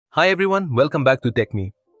Hi everyone, welcome back to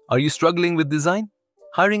TechMe. Are you struggling with design?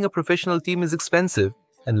 Hiring a professional team is expensive,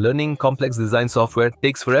 and learning complex design software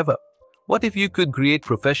takes forever. What if you could create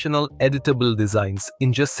professional, editable designs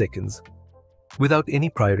in just seconds, without any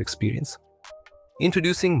prior experience?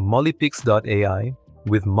 Introducing Molypix AI.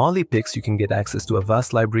 With Molypix, you can get access to a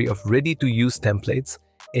vast library of ready-to-use templates,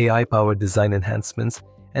 AI-powered design enhancements,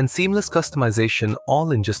 and seamless customization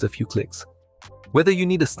all in just a few clicks. Whether you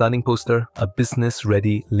need a stunning poster, a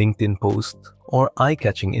business-ready LinkedIn post, or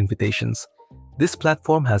eye-catching invitations, this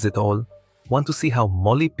platform has it all. Want to see how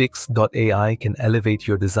Molypix AI can elevate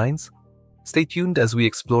your designs? Stay tuned as we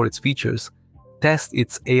explore its features, test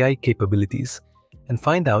its AI capabilities, and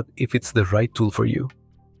find out if it's the right tool for you.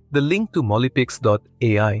 The link to Molypix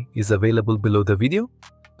AI is available below the video.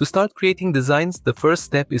 To start creating designs, the first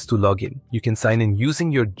step is to log in. You can sign in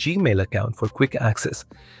using your Gmail account for quick access.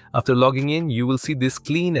 After logging in, you will see this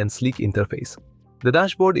clean and sleek interface. The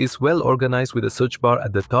dashboard is well organized with a search bar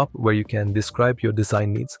at the top where you can describe your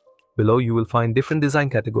design needs. Below, you will find different design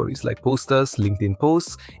categories like posters, LinkedIn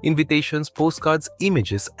posts, invitations, postcards,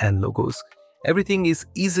 images, and logos. Everything is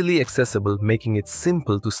easily accessible, making it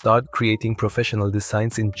simple to start creating professional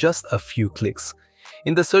designs in just a few clicks.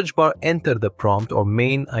 In the search bar, enter the prompt or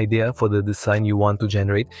main idea for the design you want to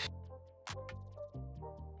generate.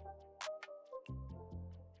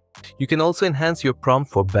 You can also enhance your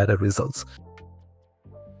prompt for better results.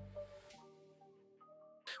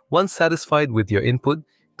 Once satisfied with your input,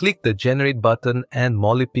 click the Generate button and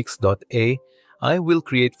Molypix AI will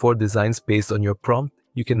create 4 designs based on your prompt.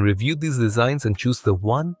 You can review these designs and choose the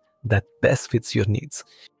one that best fits your needs.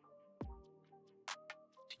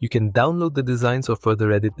 You can download the designs or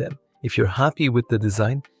further edit them. If you're happy with the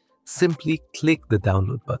design, simply click the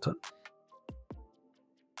download button.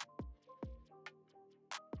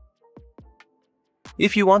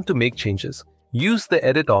 If you want to make changes, use the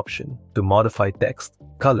edit option to modify text,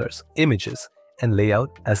 colors, images, and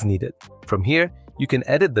layout as needed. From here, you can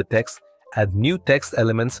edit the text, add new text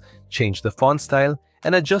elements, change the font style,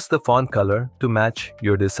 and adjust the font color to match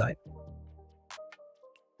your design.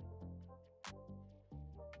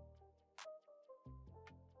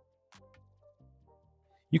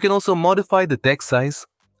 You can also modify the text size,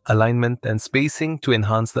 alignment, and spacing to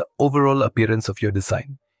enhance the overall appearance of your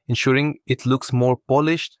design, ensuring it looks more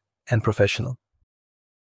polished and professional.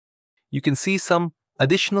 You can see some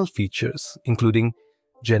additional features, including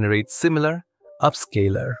Generate Similar,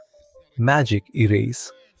 Upscaler, Magic Erase,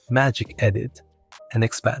 Magic Edit, and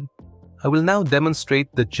Expand. I will now demonstrate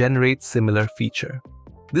the Generate Similar feature.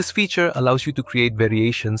 This feature allows you to create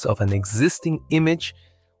variations of an existing image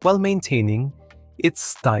while maintaining its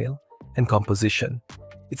style and composition.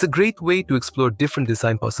 It's a great way to explore different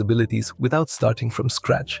design possibilities without starting from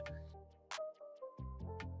scratch.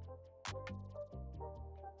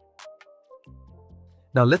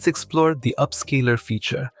 Now let's explore the Upscaler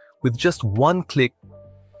feature. With just one click,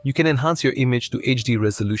 you can enhance your image to HD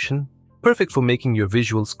resolution, perfect for making your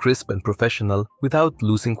visuals crisp and professional without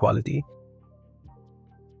losing quality.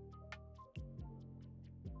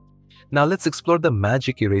 Now let's explore the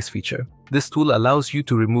Magic Erase feature. This tool allows you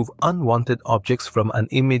to remove unwanted objects from an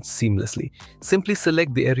image seamlessly. Simply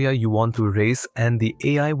select the area you want to erase and the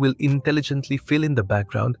AI will intelligently fill in the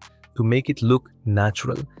background to make it look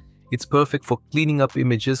natural. It's perfect for cleaning up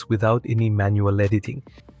images without any manual editing.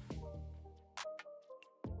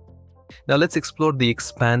 Now let's explore the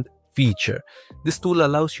Expand feature. This tool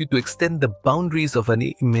allows you to extend the boundaries of an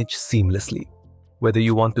image seamlessly. Whether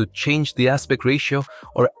you want to change the aspect ratio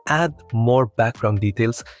or add more background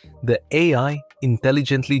details, the AI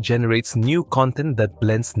intelligently generates new content that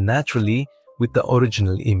blends naturally with the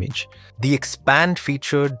original image. The Expand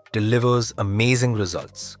feature delivers amazing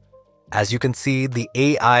results. As you can see, the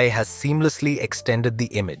AI has seamlessly extended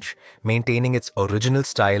the image, maintaining its original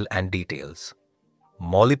style and details.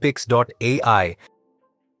 Molypix AI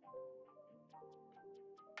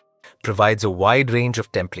provides a wide range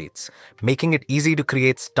of templates, making it easy to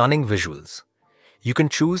create stunning visuals. You can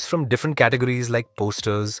choose from different categories like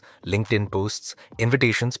posters, LinkedIn posts,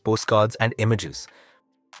 invitations, postcards, and images.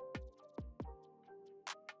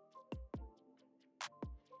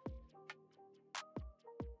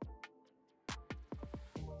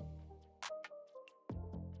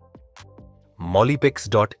 Molypix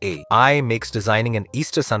AI makes designing an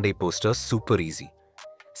Easter Sunday poster super easy.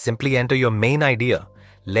 Simply enter your main idea,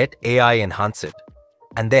 let AI enhance it,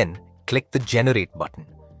 and then click the Generate button.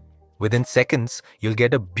 Within seconds, you'll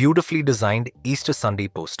get a beautifully designed Easter Sunday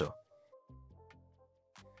poster.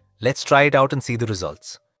 Let's try it out and see the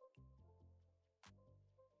results.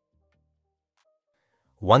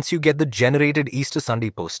 Once you get the generated Easter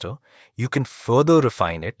Sunday poster, you can further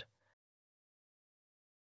refine it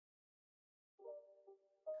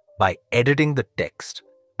by editing the text,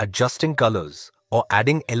 adjusting colors, or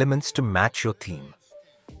adding elements to match your theme.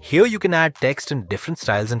 Here you can add text in different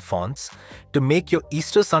styles and fonts to make your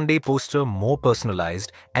Easter Sunday poster more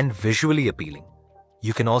personalized and visually appealing.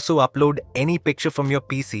 You can also upload any picture from your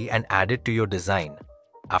PC and add it to your design.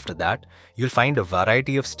 After that, you'll find a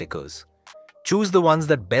variety of stickers. Choose the ones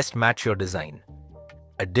that best match your design.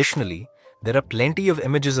 Additionally, there are plenty of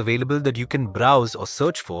images available that you can browse or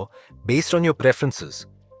search for based on your preferences.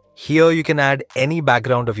 Here you can add any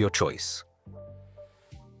background of your choice.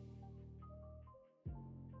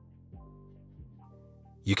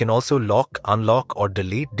 You can also lock, unlock, or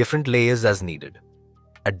delete different layers as needed.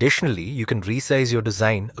 Additionally, you can resize your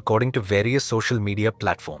design according to various social media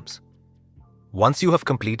platforms. Once you have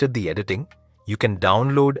completed the editing, you can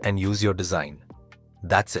download and use your design.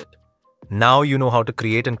 That's it. Now you know how to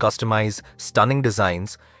create and customize stunning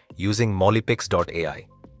designs using Molypix AI.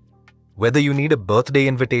 Whether you need a birthday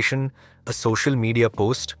invitation, a social media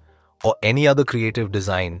post, or any other creative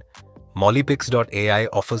design, Molypix AI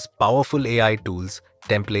offers powerful AI tools,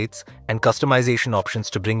 templates, and customization options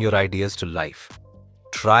to bring your ideas to life.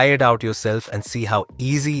 Try it out yourself and see how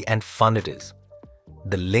easy and fun it is.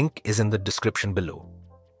 The link is in the description below.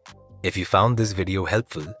 If you found this video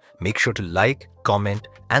helpful, make sure to like, comment,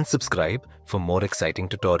 and subscribe for more exciting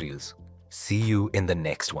tutorials. See you in the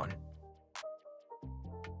next one.